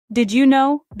Did you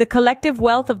know the collective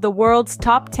wealth of the world's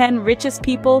top 10 richest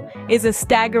people is a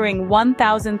staggering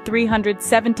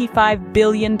 $1,375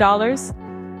 billion?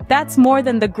 That's more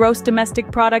than the gross domestic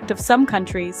product of some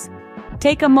countries.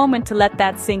 Take a moment to let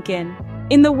that sink in.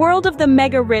 In the world of the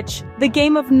mega-rich, the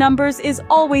game of numbers is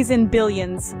always in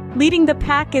billions. Leading the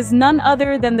pack is none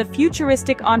other than the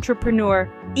futuristic entrepreneur,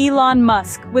 Elon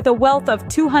Musk, with a wealth of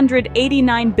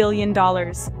 $289 billion.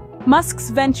 Musk's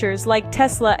ventures like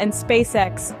Tesla and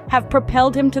SpaceX have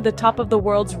propelled him to the top of the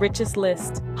world's richest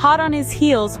list. Hot on his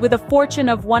heels with a fortune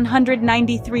of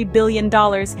 $193 billion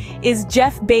is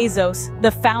Jeff Bezos,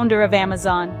 the founder of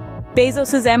Amazon.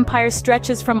 Bezos's empire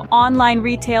stretches from online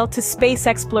retail to space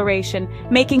exploration,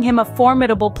 making him a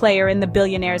formidable player in the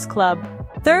Billionaires Club.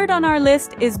 Third on our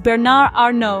list is Bernard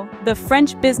Arnault, the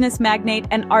French business magnate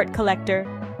and art collector.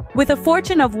 With a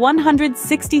fortune of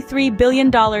 $163 billion,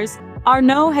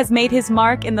 Arnault has made his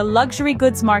mark in the luxury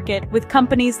goods market with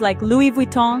companies like Louis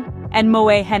Vuitton and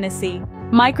Moet Hennessy.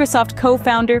 Microsoft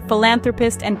co-founder,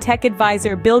 philanthropist, and tech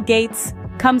advisor Bill Gates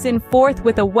comes in fourth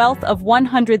with a wealth of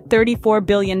 $134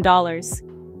 billion.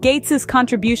 Gates's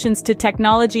contributions to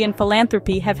technology and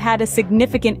philanthropy have had a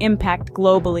significant impact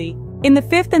globally. In the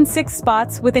fifth and sixth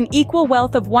spots, with an equal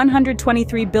wealth of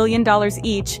 $123 billion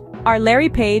each, are Larry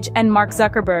Page and Mark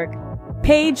Zuckerberg.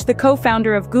 Page, the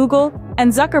co-founder of Google,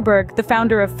 and Zuckerberg, the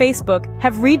founder of Facebook,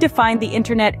 have redefined the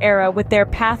internet era with their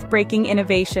path-breaking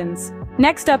innovations.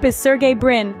 Next up is Sergey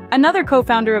Brin, another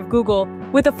co-founder of Google,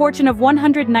 with a fortune of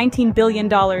 $119 billion.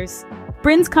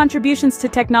 Brin's contributions to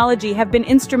technology have been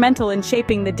instrumental in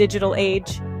shaping the digital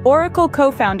age. Oracle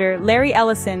co-founder Larry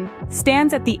Ellison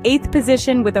stands at the 8th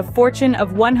position with a fortune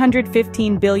of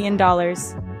 $115 billion.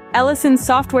 Ellison's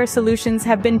software solutions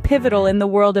have been pivotal in the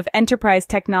world of enterprise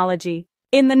technology.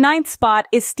 In the 9th spot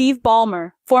is Steve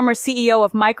Ballmer, former CEO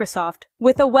of Microsoft,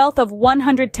 with a wealth of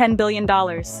 $110 billion.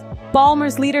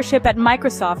 Ballmer's leadership at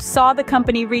Microsoft saw the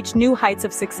company reach new heights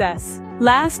of success.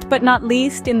 Last but not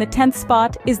least, in the 10th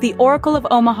spot is the Oracle of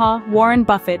Omaha, Warren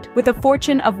Buffett, with a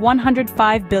fortune of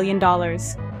 $105 billion.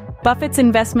 Buffett's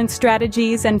investment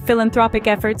strategies and philanthropic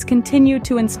efforts continue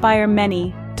to inspire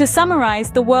many. To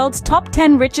summarize, the world's top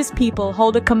 10 richest people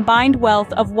hold a combined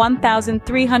wealth of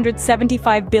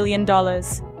 $1,375 billion.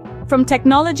 From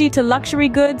technology to luxury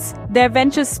goods, their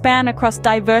ventures span across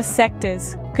diverse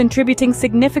sectors, contributing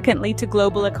significantly to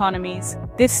global economies.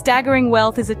 This staggering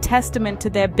wealth is a testament to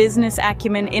their business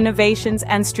acumen, innovations,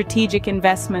 and strategic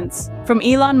investments. From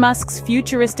Elon Musk's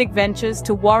futuristic ventures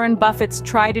to Warren Buffett's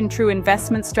tried-and-true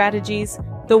investment strategies,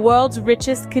 the world's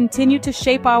richest continue to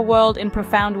shape our world in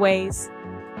profound ways.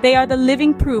 They are the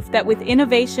living proof that with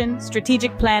innovation,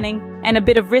 strategic planning, and a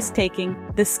bit of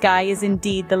risk-taking, the sky is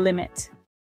indeed the limit.